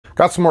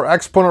Got some more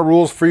exponent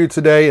rules for you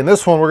today. In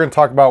this one, we're going to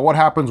talk about what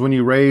happens when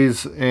you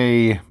raise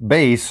a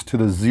base to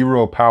the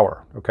 0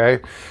 power, okay?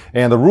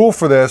 And the rule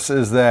for this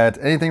is that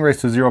anything raised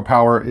to 0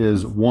 power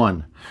is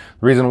 1.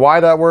 The reason why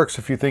that works,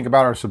 if you think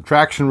about our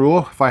subtraction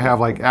rule, if I have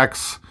like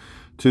x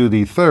to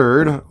the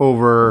third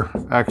over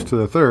x to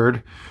the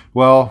third,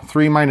 well,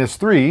 3 minus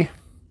 3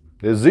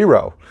 is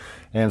 0.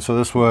 And so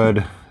this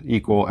would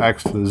equal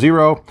x to the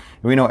 0.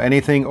 And we know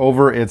anything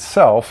over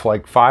itself,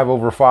 like 5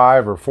 over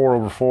 5 or 4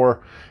 over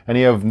 4,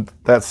 any of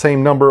that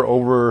same number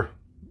over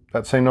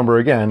that same number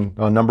again,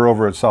 a number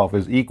over itself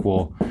is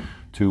equal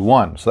to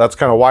 1. So that's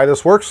kind of why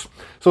this works.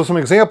 So some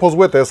examples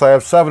with this, I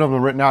have 7 of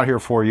them written out here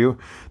for you.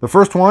 The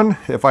first one,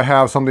 if I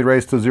have something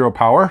raised to 0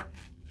 power,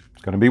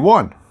 it's going to be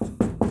 1.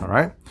 All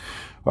right.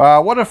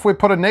 What if we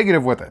put a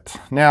negative with it?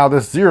 Now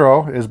this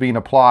 0 is being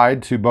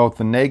applied to both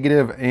the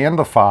negative and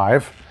the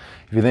 5.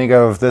 If you think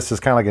of this as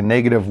kind of like a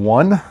negative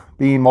 1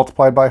 being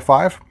multiplied by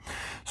 5.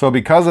 So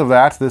because of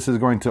that, this is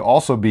going to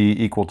also be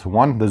equal to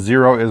 1. The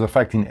 0 is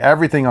affecting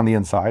everything on the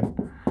inside.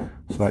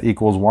 So that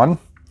equals 1.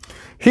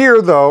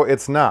 Here, though,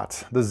 it's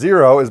not. The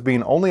 0 is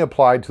being only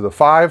applied to the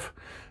 5.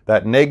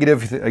 That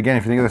negative, again,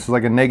 if you think of this as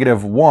like a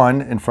negative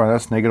 1 in front of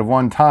us, negative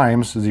 1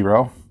 times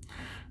 0.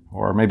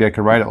 Or maybe I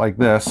could write it like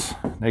this,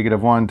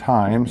 negative 1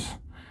 times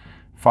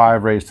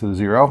 5 raised to the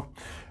 0.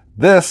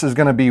 This is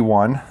going to be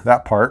 1,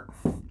 that part.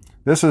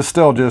 This is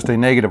still just a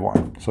negative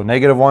 1. So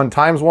negative 1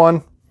 times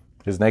 1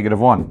 is negative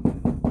 1.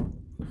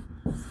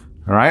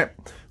 All right.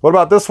 What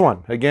about this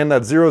one? Again,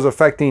 that 0 is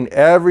affecting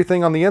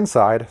everything on the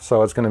inside,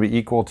 so it's going to be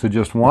equal to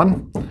just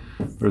 1.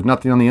 There's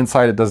nothing on the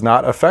inside it does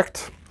not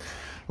affect.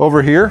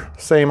 Over here,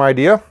 same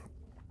idea.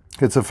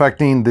 It's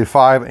affecting the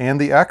 5 and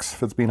the x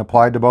if it's being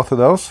applied to both of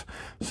those.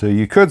 So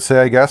you could say,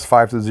 I guess,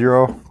 5 to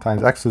 0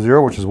 times x to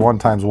 0, which is 1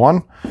 times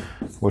 1,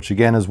 which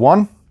again is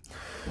 1.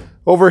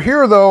 Over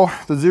here, though,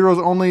 the 0 is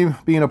only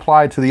being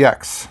applied to the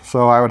x.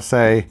 So I would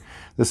say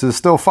this is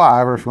still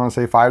 5, or if you want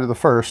to say 5 to the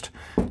first,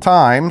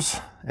 times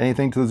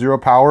anything to the 0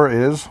 power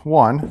is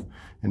 1.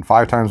 And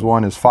 5 times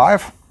 1 is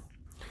 5.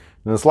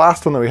 And this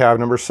last one that we have,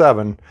 number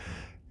 7,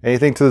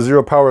 anything to the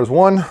 0 power is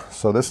 1.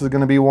 So this is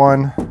going to be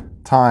 1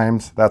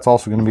 times, that's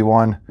also going to be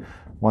 1.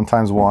 1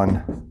 times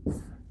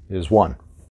 1 is 1.